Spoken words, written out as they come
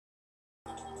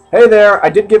Hey there, I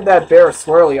did give that bear a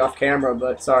swirly off camera,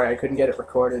 but sorry, I couldn't get it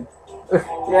recorded.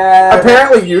 Yeah.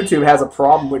 Apparently YouTube has a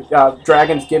problem with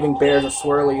dragons giving bears a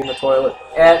swirly in the toilet.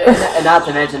 And not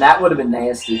to mention, that would have been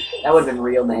nasty. That would have been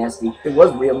real nasty. It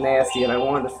was real nasty, and I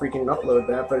wanted to freaking upload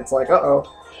that, but it's like, uh-oh.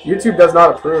 YouTube does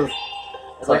not approve.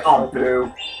 It's like, oh,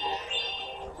 boo.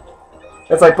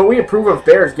 It's like, but we approve of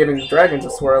bears giving dragons a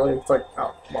swirly. It's like,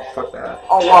 oh, well, fuck that.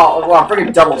 Oh, wow, pretty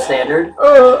double standard.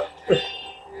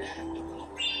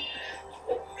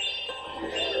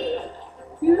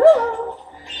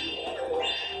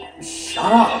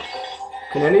 Shut up.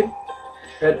 Can any...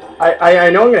 I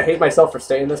know I'm gonna hate myself for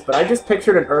saying this, but I just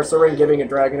pictured an Ursa ring giving a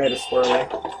Dragonite a swirly.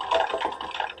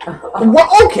 Well,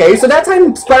 okay, so that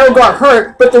time Spyro got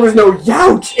hurt, but there was no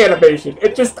youch animation.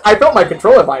 It just... I felt my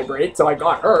controller vibrate, so I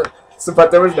got hurt. So, but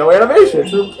there was no animation.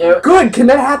 Good, can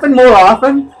that happen more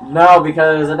often? No,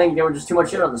 because I think there was just too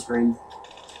much shit on the screen.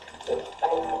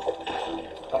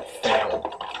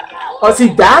 Oh, see,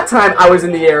 that time I was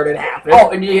in the air and it happened.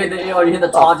 Oh, and you hear the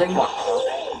taunting?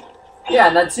 Oh, yeah,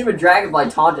 and that stupid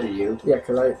Dragonfly taunted you. Yeah,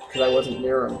 because I wasn't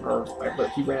near him, but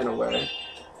he ran away.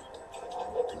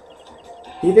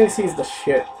 He thinks he's the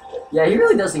shit. Yeah, he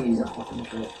really does think he's a fucking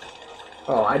shit.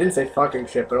 Oh, I didn't say fucking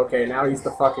shit, but okay, now he's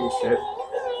the fucking shit.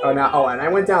 Oh, and I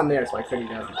went down there, so I couldn't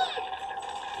get him.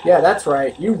 Yeah, that's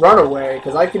right. You run away,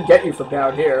 because I can get you from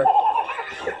down here.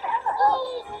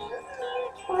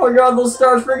 Oh my god, those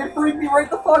stars freaking freak me right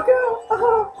the fuck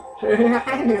out.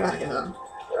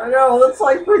 I know, that's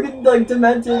like freaking, like,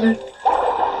 demented.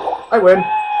 I win.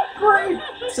 Great!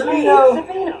 Savino!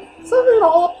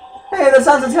 Hey, that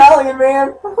sounds Italian,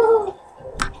 man!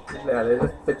 Yeah,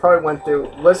 they probably went through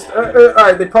list.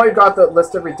 Alright, they probably got the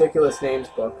list of ridiculous names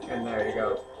book, and there you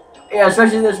go. Yeah,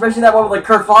 especially that one with like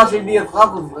Kurt Foster being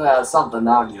of something.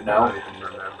 Now you know. I don't even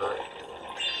remember.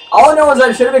 All I know is that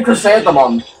it should have been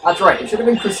Chrysanthemum. That's right, it should have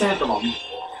been Chrysanthemum.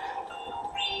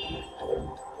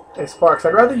 Hey Sparks,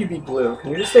 I'd rather you be blue.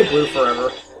 Can you just stay blue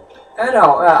forever? I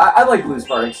know. I like blue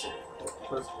Sparks.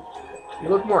 You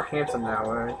look more handsome that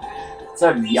way.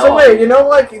 So yellow. So wait, you know,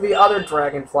 like the other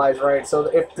dragonflies, right? So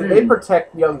if they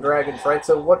protect young dragons, right?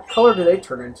 So what color do they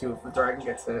turn into if the dragon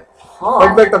gets hit?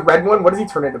 Huh. Like the red one, what does he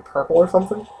turn into? Purple or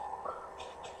something?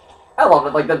 I love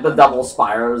it, like the double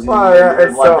Spyros. Oh, yeah,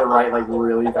 it's left so... and right, like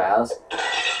really fast.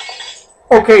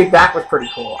 Okay, that was pretty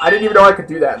cool. I didn't even know I could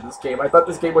do that in this game. I thought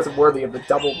this game wasn't worthy of the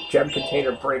double gem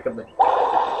container break of the...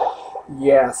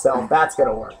 Yeah, so that's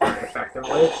gonna work very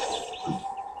effectively.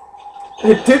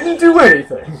 It didn't do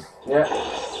anything. Yeah.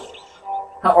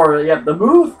 Or, yeah, the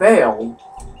move failed.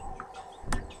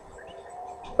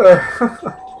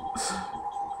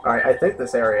 Alright, I think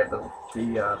this area of the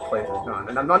place is done.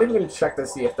 And I'm not even going to check to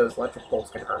see if those electric bolts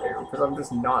can hurt you, because I'm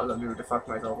just not in the mood to fuck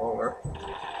myself over.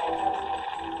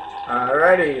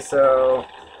 Alrighty, so...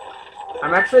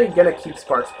 I'm actually going to keep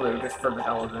Sparks blue, just for the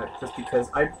hell of it, just because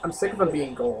I'm sick of him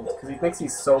being gold, because he thinks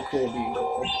he's so cool being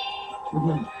gold.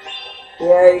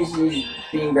 Yeah, he's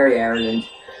being very arrogant.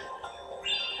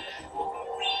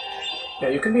 Yeah,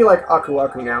 you can be like Aku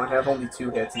Aku now and have only 2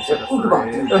 hits instead of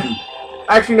 3.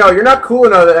 Actually, no, you're not cool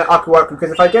enough at Aku Aku,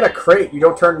 because if I get a crate, you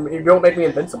don't make me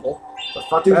invincible. So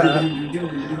fuck that.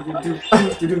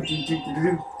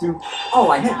 Oh,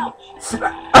 my head.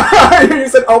 You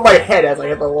said, oh, my head as I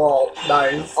hit the wall.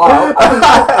 Nice. Oh,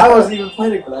 I wasn't even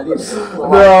planning for that either. No,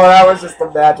 that was just the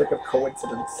magic of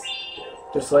coincidence.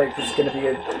 Just like, it's gonna be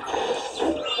a...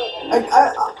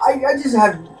 I just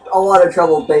have a lot of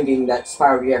trouble thinking that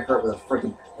Spyro could get hurt with a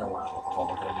freaking pill out of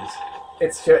all things.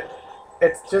 It's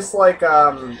just like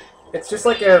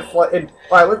if,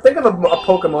 let's think of a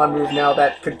Pokemon move now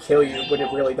that could kill you when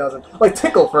it really doesn't. Like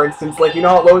Tickle, for instance. Like, you know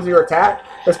how it lowers your attack?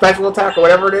 Or special attack, or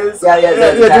whatever it is? Yeah,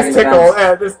 just Tickle.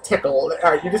 Just Tickle.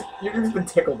 Alright, you've just been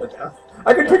tickled to death.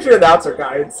 I could picture an announcer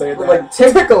guy and say that. Like,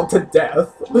 tickled to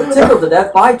death. Tickled to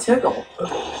death by Tickle.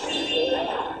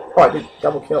 Oh, I did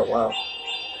double kill, wow.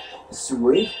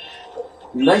 Sweet.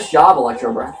 Nice job,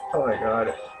 Electro Breath. Oh my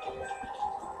god.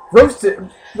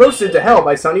 Roasted to hell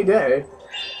by Sunny Day.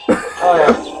 Oh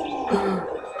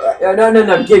yeah.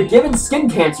 No. Given skin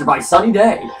cancer by Sunny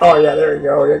Day. Oh yeah, there you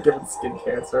go. Yeah, given skin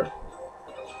cancer.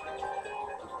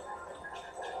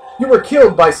 You were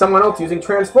killed by someone else using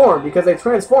Transform because they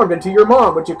transformed into your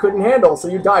mom, which you couldn't handle, so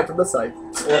you died from the sight.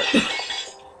 Yeah.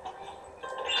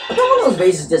 I thought one of those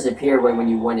bases disappeared when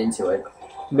you went into it.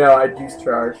 No, I'd use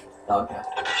Charge. Okay.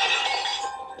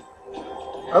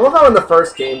 I love how in the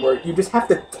first game where you just have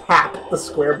to tap the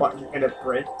square button and it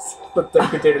breaks. The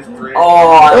containers break.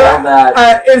 Oh, I love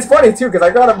that. It's funny too because I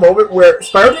got a moment where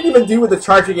Spyro didn't even do with the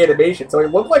charging animation, so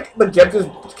it looked like the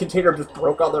container just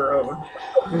broke on their own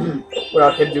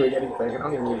without him doing anything. I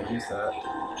don't even need to use that.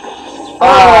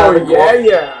 Oh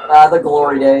yeah. The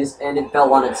glory days, and it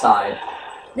fell on its side.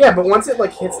 Yeah, but once it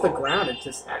like hits the ground, it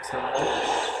just acts normal.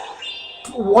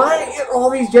 Why are all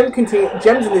these gems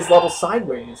in these levels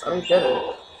sideways? I don't get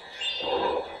it.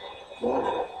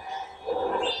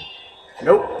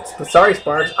 Nope. Sorry,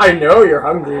 Sparks. I know you're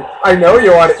hungry. I know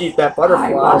you want to eat that butterfly.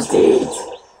 I must eat.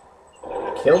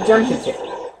 Kill gem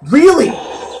container. Really?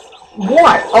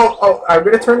 What? Oh, I'm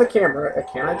gonna turn the camera.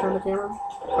 Can I turn the camera?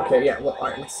 Okay, yeah. Well,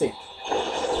 alright, let's see.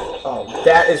 Oh,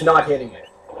 that is not hitting it.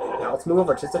 Now let's move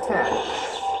over just a tad.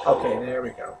 Okay, there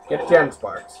we go. Get gem,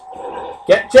 Sparks.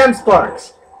 Get gem,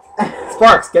 Sparks!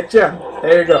 Sparks, get gem.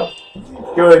 There you go.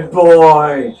 Good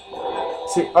boy.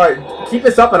 See, alright, keep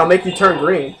this up and I'll make you turn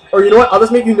green. Or you know what, I'll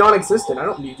just make you non-existent. I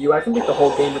don't need you. I can beat the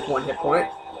whole game with 1 hit point.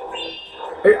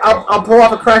 I'll pull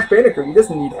off a Crash Bandicoot. He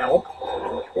doesn't need help.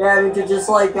 Yeah, I mean, just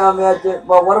like, well,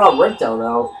 what about Ripto,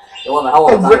 though? You'll have a hell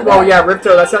of a time with Oh, that. yeah,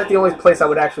 Ripto. That's not the only place I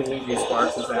would actually need you,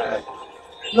 Sparks, is that.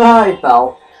 No, he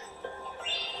fell.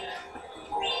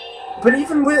 But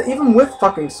even with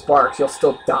fucking Sparks, you'll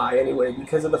still die anyway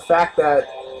because of the fact that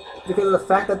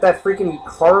that freaking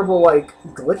horrible like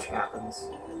glitch happens.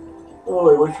 Oh,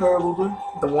 wait, what's horrible thing?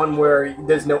 The one where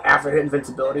there's no after hit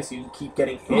invincibility, so you keep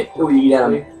getting hit. Oh,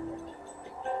 yeah.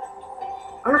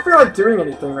 I don't feel like doing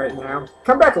anything right now.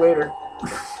 Come back later.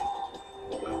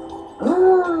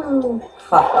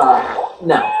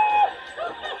 No.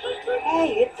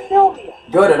 Hey, it's Sylvia.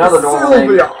 Good, another normal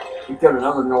Sylvia. name. Good,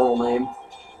 another normal name.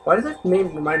 Why does that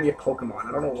name remind me of Pokemon?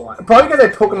 I don't know why. Probably because I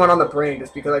had Pokemon on the brain,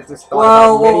 just because I just thought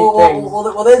about many things.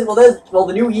 Well,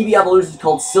 the new Eevee evolution is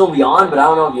called Sylveon, but I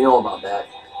don't know if you know about that.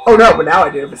 Oh no, but now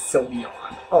I do. It was Sylveon.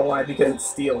 Oh, why? Because it's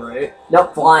steel, right?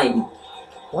 Nope, flying.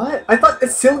 What? I thought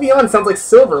Sylveon sounds like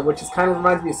silver, which is kind of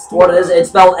reminds me of steel. What it is, it's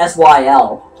spelled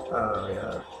S-Y-L. Oh,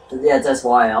 yeah. Yeah, it's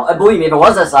S-Y-L. And believe me, if it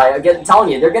was S-I, I'm telling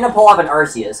you, they're gonna pull off an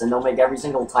Arceus, and they'll make every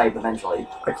single type eventually.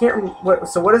 I can't remember.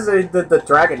 So what is the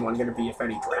dragon one going to be, if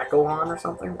any? Dracoon or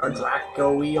something? Or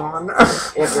Dracoeon?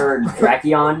 If you're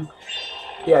Draceon.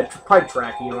 Yeah, probably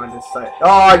Dracoon. Just like,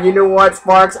 oh, you know what,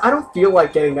 Sparks? I don't feel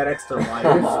like getting that extra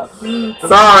life.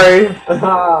 Sorry.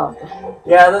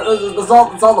 Yeah, that's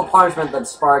all the punishment that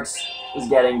Sparks is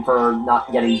getting for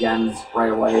not getting gems right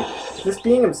away. Just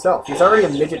being himself. He's already a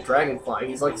midget dragonfly.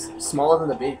 He's like smaller than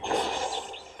the babies.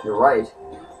 You're right.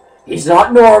 He's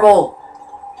not normal!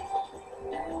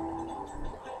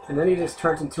 And then he just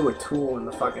turns into a tool in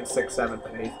the fucking 6th, 7th,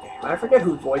 and 8th game. I forget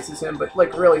who voices him, but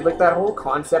like really, like that whole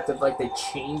concept of like they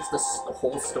changed the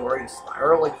whole story of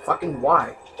Spyro, like fucking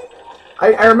why?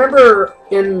 I remember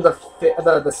in the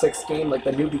 6th game, like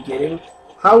the New Beginning,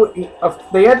 how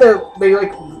they had the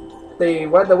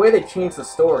the way they changed the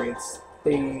story. It's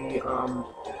they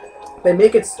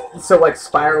make it so like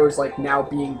Spyro is like now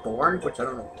being born, which I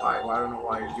don't know why. I don't know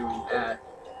why you're doing that.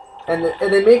 And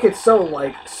they make it so,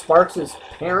 like, Sparks'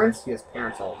 parents, his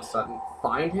parents all of a sudden,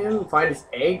 find his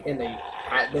egg, and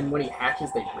then when he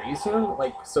hatches, they raise him?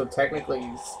 Like, so technically,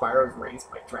 Spyro's raised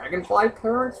by Dragonfly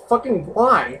parents? Fucking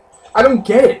why? I don't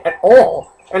get it at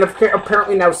all. And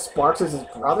apparently now Sparks is his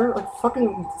brother? Like,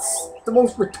 fucking, the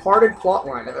most retarded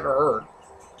plotline I've ever heard.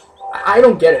 I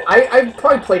don't get it. I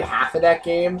probably played half of that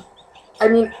game. I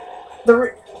mean,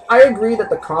 I agree that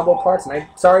the combo parts, and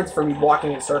sorry for me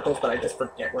walking in circles, but I just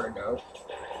forget where to go.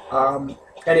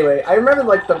 Anyway, I remember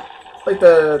like the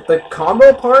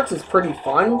combo parts is pretty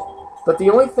fun, but the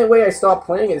only way I stopped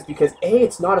playing is because A,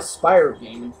 it's not a Spyro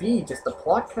game, and B, just the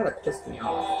plot kind of pissed me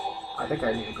off. I think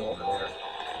I need to go over there.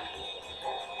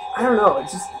 I don't know,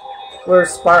 it's just where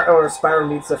Spyro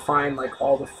needs to find like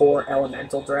all the 4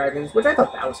 elemental dragons, which I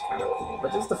thought that was kind of cool,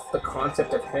 but just the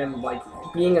concept of him like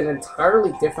being an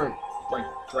entirely different like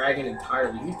dragon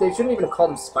entirely. They shouldn't even have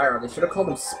called him Spyro. They should have called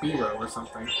him Spyro or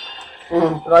something.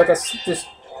 Like just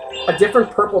a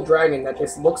different purple dragon that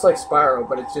just looks like Spyro,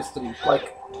 but it's just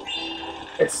like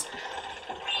it's.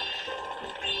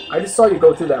 I just saw you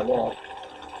go through that wall.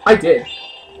 I did.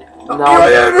 No.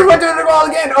 We went through the wall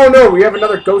again. Oh no, we have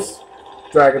another ghost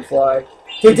dragonfly.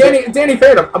 Hey, Danny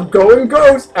Phantom, I'm going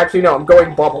ghost. Actually, no, I'm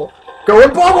going bubble.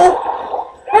 Going bubble.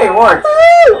 Hey, it worked.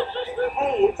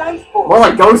 Hey, it's Ice Boy. More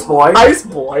like Ghost Boy. Ice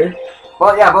Boy.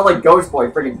 Well, yeah, more like Ghost Boy,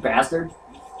 freaking bastard.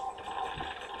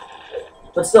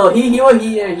 But still, he wasn't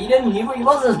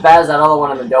as bad as that other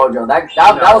one in the dojo. That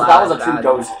was a true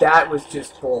ghost. That was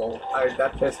just bull.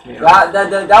 That pissed me off.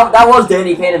 That was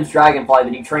Danny Phantom's Dragonfly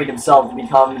that he trained himself to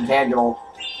become intangible.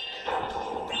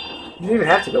 You didn't even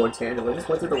have to go in tandem. I just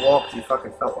went through the wall because you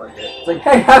fucking felt like it. It's like,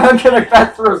 hey, I'm gonna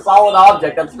pass through a solid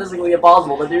object that's physically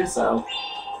impossible to do so.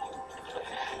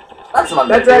 That's what I'm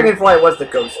That gonna do. Dragonfly was the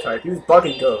ghost type. He was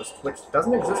bugging ghost, which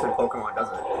doesn't exist in Pokemon, does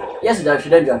it? Yes, it does,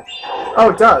 Shedinja. Oh,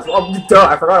 it does. Well, duh,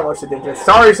 I forgot about Shedinja.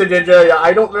 Sorry, Shedinja. Yeah,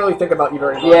 I don't really think about you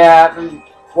very much. Yeah.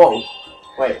 Whoa.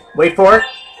 Wait. Wait for it.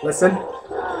 Listen.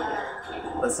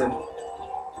 Listen.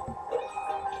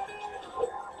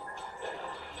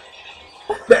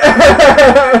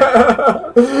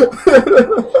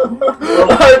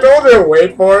 I told you,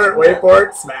 wait for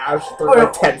it, smash.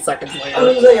 Like 10 seconds later. I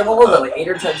was gonna say, what was it, like 8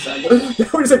 or 10 seconds?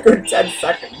 That was a good 10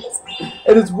 seconds.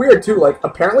 And it's weird too, like,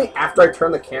 apparently after I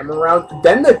turned the camera around,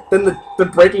 then the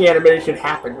breaking animation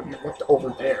happened when you looked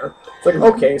over there. It's like,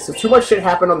 okay, so too much shit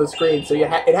happened on the screen, so it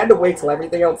had to wait till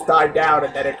everything else died down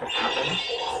and then it could happen.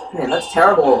 Man, that's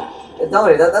terrible.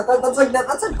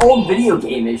 That's an old video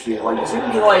game issue. Like, it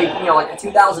shouldn't be like, you know, like a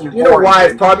 2004. You know why?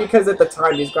 It's probably because at the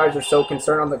time these guys are so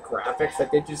concerned on the graphics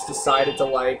that they just decided to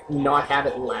like not have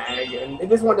it lag, and they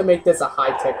just wanted to make this a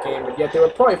high-tech game. But yet they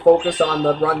would probably focus on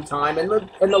the runtime and the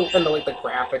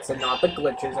graphics and not the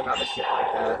glitches and other shit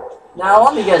like that. Now,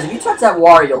 let me guess. If you touch that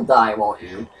water, you'll die, won't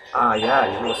you?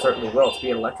 Yeah, you most certainly will. It's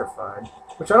being electrified.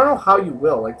 Which I don't know how you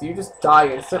will. Like, do you just die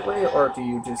instantly, or do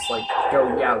you just like go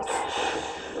youch?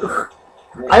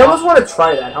 I almost want to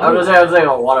try that. I was saying,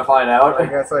 I want to find out. I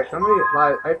guess, like, how many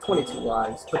lives? I have 22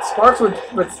 lives. But Sparks would,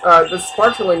 does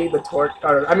Sparks really need the torch?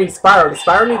 I mean, Spyro. Does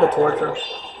Spyro need the torture?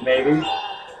 Maybe.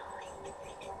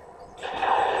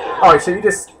 Oh, so you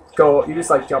just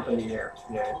like jump in the air.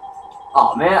 Yeah.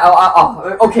 Oh man,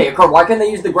 okay, Kurt, why can't they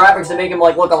use the graphics to make him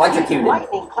like look electrocuted?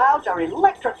 Lightning clouds are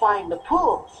electrifying the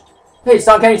pools. Hey,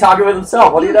 Son Kenny talking with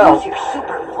himself. What do you know? Use your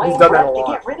super flame He's done that breath a to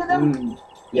lot. get rid of them.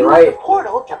 You're Use right. the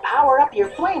portal to power up your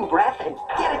flame breath and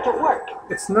get it to work.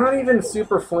 It's not even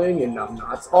super flame, you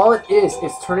numbnuts. All it is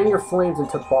turning your flames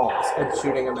into balls and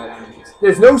shooting them at enemies.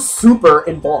 There's no super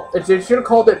involved. They should have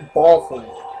called it ball flame.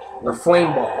 Or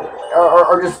flame ball.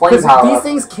 Or just flame Because power. these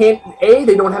things can't... A,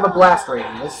 they don't have a blast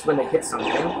radius when they hit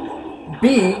something.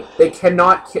 B, they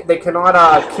cannot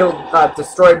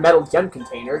destroy metal gem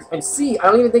containers. And C, I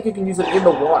don't even think you can use it in the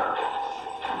water.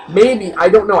 Maybe, I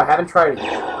don't know, I haven't tried it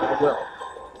yet. I will.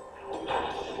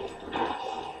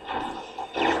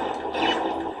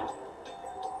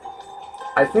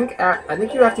 I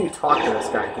think you have to talk to this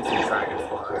guy to see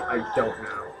Dragonfly. I don't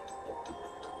know.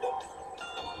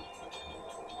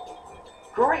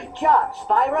 Great job,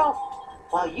 Spyro.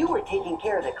 While you were taking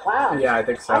care of the clouds, Yeah, I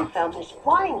think so. I found this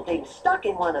flying thing stuck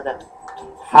in one of them.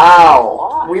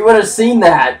 How? We would have seen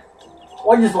that.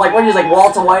 What you just like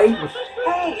waltz away?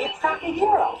 Hey, it's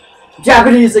Takahiro.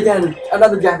 Japanese again.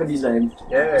 Another Japanese name.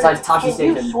 Yeah. Besides Tachi Can you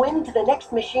Station. swim to the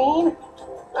next machine?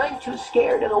 I'm too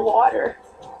scared of the water.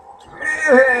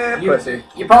 Pussy.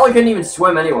 You probably couldn't even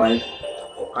swim anyway.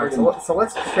 Alright, so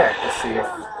let's check to see if...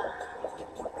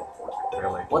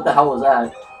 Really? What the hell was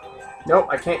that? Nope,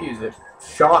 I can't use it.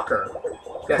 Shocker.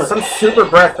 Yeah, some super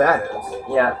breath that is.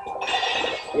 Yeah.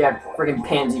 Yeah, freaking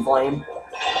pansy flame.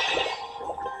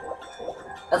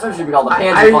 That's what it should be called, the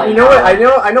pansy flame. You know what? I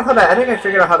know how that. I think I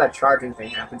figured out how that charging thing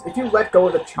happens. If you let go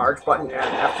of the charge button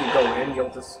after you go in, you'll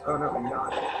just. Oh no, you're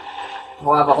not.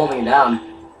 Well, I'm holding it down.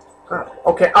 Oh,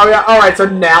 okay. Oh yeah. All right. So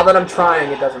now that I'm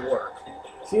trying, it doesn't work.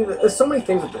 See, there's so many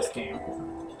things with this game.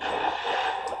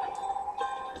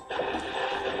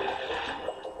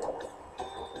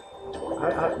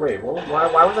 Wait. Well,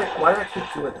 why did I keep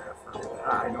doing that?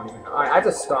 I don't even know. I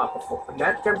just stopped before.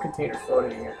 That gem container's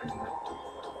floating again.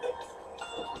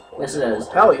 Yes, it is.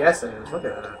 Hell yes, it is. Look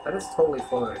at that. That is totally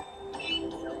floating. See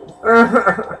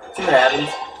what happens.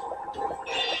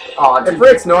 Oh, It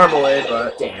breaks normally,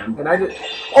 but damn. and I did.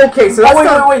 Okay, so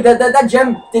that's wait. That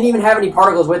gem didn't even have any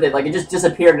particles with it. Like it just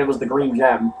disappeared and it was the green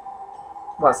gem.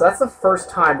 Well, so that's the first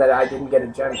time that I didn't get a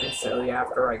gem instantly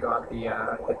after I got the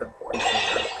hit the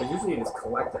container. Because usually you just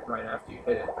collect it right after you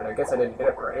hit it, but I guess I didn't hit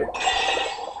it right.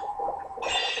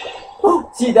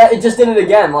 See that it just did it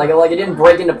again. Like it didn't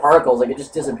break into particles. Like it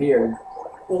just disappeared.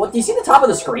 Well, what do you see the top of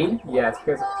the screen? Yeah, it's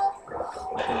because.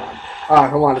 Alright,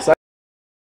 hold on a second.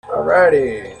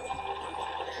 Alrighty.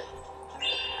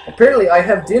 Apparently, I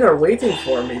have dinner waiting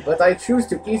for me, but I choose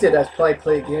to eat it as I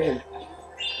play game.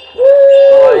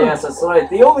 Oh yes, that's right.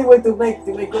 The only way to make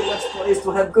good let's play is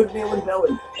to have good meal and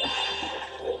belly.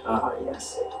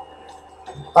 Yes.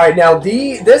 Alright, now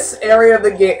this area of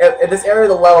the game, this area of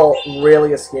the level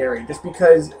really is scary, just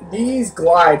because these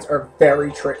glides are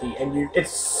very tricky, and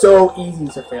it's so easy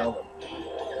to fail them.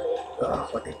 Ugh,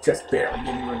 but they just barely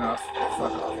give you enough.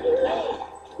 Fuck off.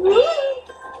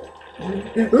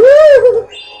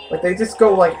 Like they just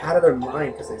go like out of their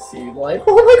mind because they see like,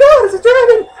 oh my god, it's a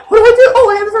dragon! What do I do? Oh,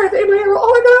 I have to aim my arrow.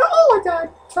 Oh my god! Oh, I died.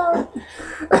 Sorry.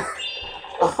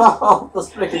 Oh, those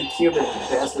freaking Cuban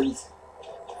bastards.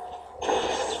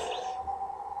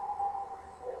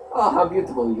 Oh, how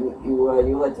beautiful you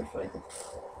electrified it.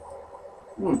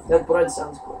 That bread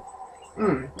sounds good.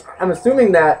 I'm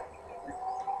assuming that.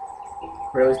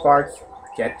 Really, Sparks?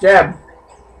 Get gem.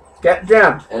 Get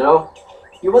gem. Hello?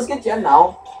 You must get gem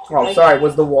now. Oh, sorry.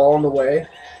 Was the wall in the way?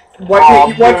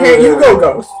 Why can't you go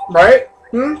ghost? Right?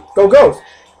 Go ghost.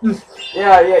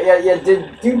 Yeah.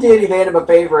 Do Danny Van him a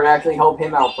favor and actually help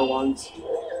him out for once.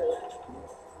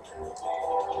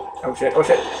 Oh shit. Oh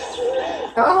shit.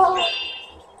 Oh.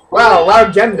 Wow,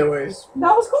 loud gem noise.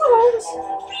 That was close.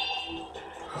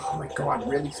 Oh my god,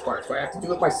 really, Sparks? Do I have to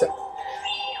do it myself?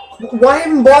 Why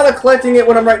even bother collecting it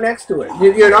when I'm right next to it?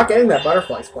 You're not getting that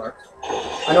butterfly, Sparks.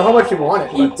 I know how much you want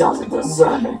it. He doesn't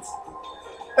deserve it.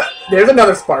 There's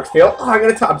another Sparks field. Oh,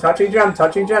 I'm touching gem,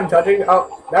 touching gem, touching.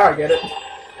 Oh, now I get it.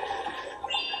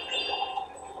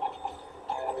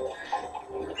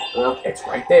 It's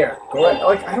right there. Go ahead.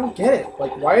 Like, I don't get it.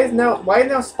 Like, why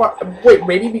now Spark? Wait,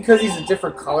 maybe because he's a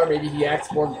different color, maybe he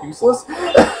acts more useless.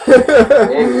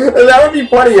 That would be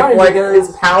funny if like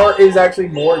his power is actually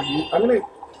more use.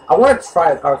 I want to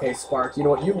try it. Okay, Spark. You know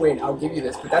what? You win. I'll give you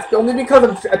this, but that's only because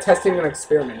I'm testing an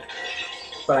experiment.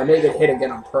 But I may get hit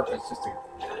again on purpose just to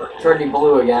turn you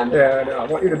blue again. Yeah, no, I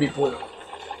want you to be blue.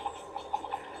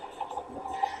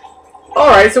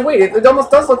 Alright, so wait, it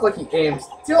almost does look like he aims.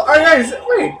 Still, alright, guys,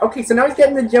 wait. Okay, so now he's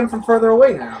getting the gem from further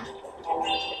away now.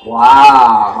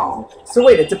 Wow. So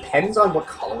wait, it depends on what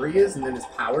color he is, and then his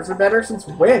powers are better? Since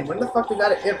when? When the fuck is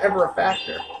that ever a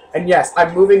factor? And yes,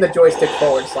 I'm moving the joystick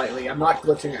forward slightly. I'm not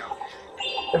glitching out.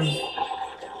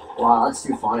 Wow, that's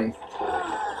too funny.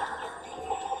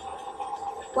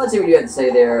 Let's see what you had to say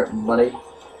there, buddy.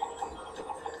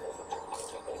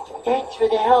 Thanks for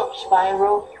the help,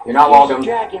 Spyro. You're not welcome.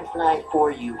 Dragonfly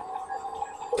for you.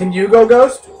 Can you go,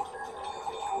 Ghost?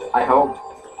 I hope.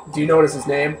 Do you notice his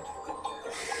name?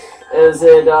 Is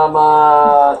it,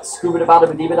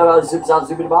 Scuba-da-ba-da-ba-dee-ba-da-ba,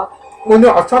 zoop-zop-zoop-da-ba? Well, no,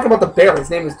 I was talking about the bear.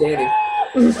 His name is Danny.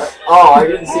 Oh, I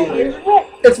didn't see Hey, him. it's Rick.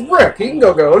 It's Rick. He can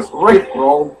go, Ghost. Rick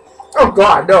roll. Oh,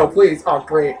 God, no, please. Oh,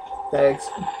 great. Thanks.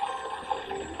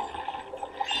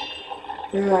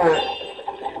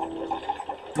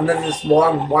 And then this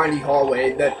long, windy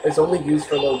hallway that is only used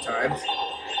for load times.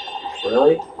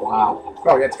 Really? Wow.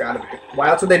 Oh, yeah, it's gotta be. Why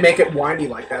else would they make it windy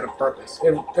like that on purpose?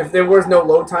 If there was no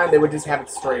load time, they would just have it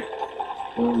straight.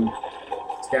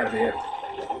 It's gotta be it.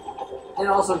 And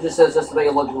it also just says just to make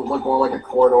it look more like a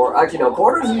corridor. Actually, no,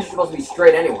 corridors are usually supposed to be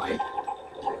straight anyway.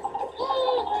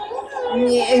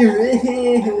 You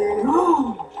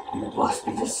must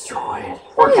be destroyed.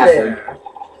 Or captured. Yeah.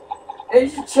 Hey,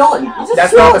 he's just chilling. He's just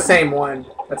That's chilling. not the same one.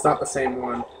 That's not the same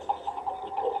one.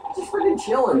 He's just freaking I mean,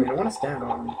 chilling. I want to stand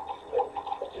on him.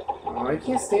 Oh, I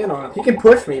can't stand on him. He can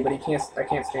push me, but I can't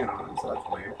stand on him, so that's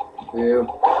lame. Ew.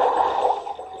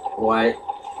 What?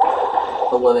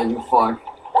 The living fuck.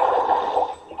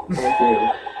 Thank you.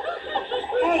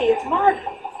 Hey, it's Mark.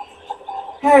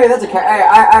 Hey, that's a cat. Hey,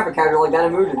 I have a character like that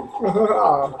in Mugen.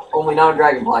 Only not a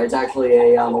Dragonfly. It's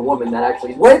actually a woman that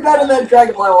actually is way better than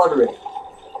Dragonfly will ever be.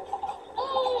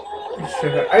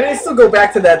 I still go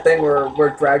back to that thing where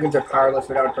dragons are powerless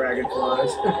without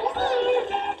dragonflies.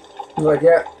 Like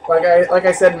like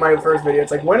I said in my first video,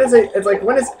 it's like when is a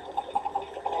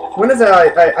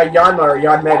Yanma or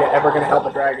Yanmega ever gonna help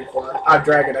a dragonfly? A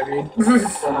dragon, I mean.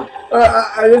 It's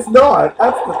not.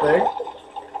 That's the thing.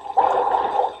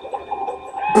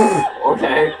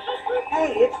 Okay.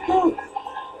 Hey, it's Goose.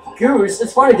 Goose?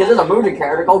 It's funny because there's a Mugen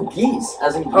character called Geese,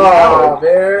 as in Geese. Oh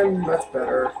man, that's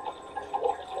better.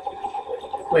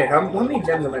 Wait, how many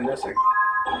gems am I missing?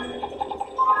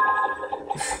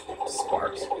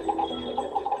 Sparks.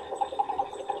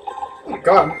 Oh my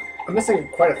god, I'm missing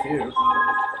quite a few.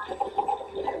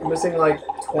 I'm missing like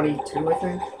 22, I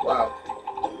think. Wow.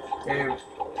 Damn.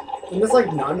 And there's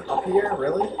like none up here,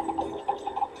 really?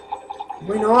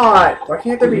 Why not? Why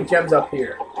can't there be gems up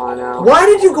here? I know. Why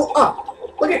did you go up?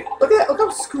 Look how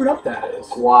screwed up that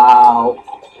is. Wow.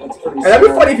 That's pretty And that'd be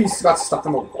sad. funny if he got stuck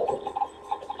on the wall.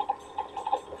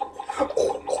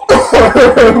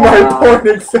 My point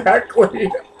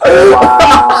exactly.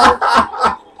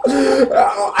 Wow.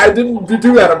 I didn't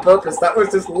do that on purpose. That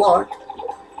was just luck.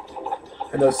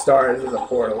 And those stars is a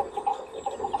portal.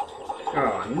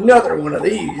 Oh, another one of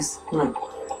these.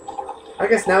 I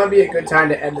guess now would be a good time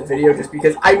to end the video just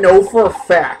because I know for a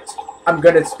fact I'm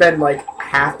going to spend like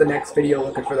half the next video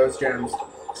looking for those gems.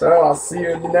 So I'll see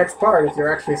you in the next part if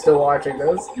you're actually still watching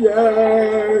this.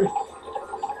 Yay!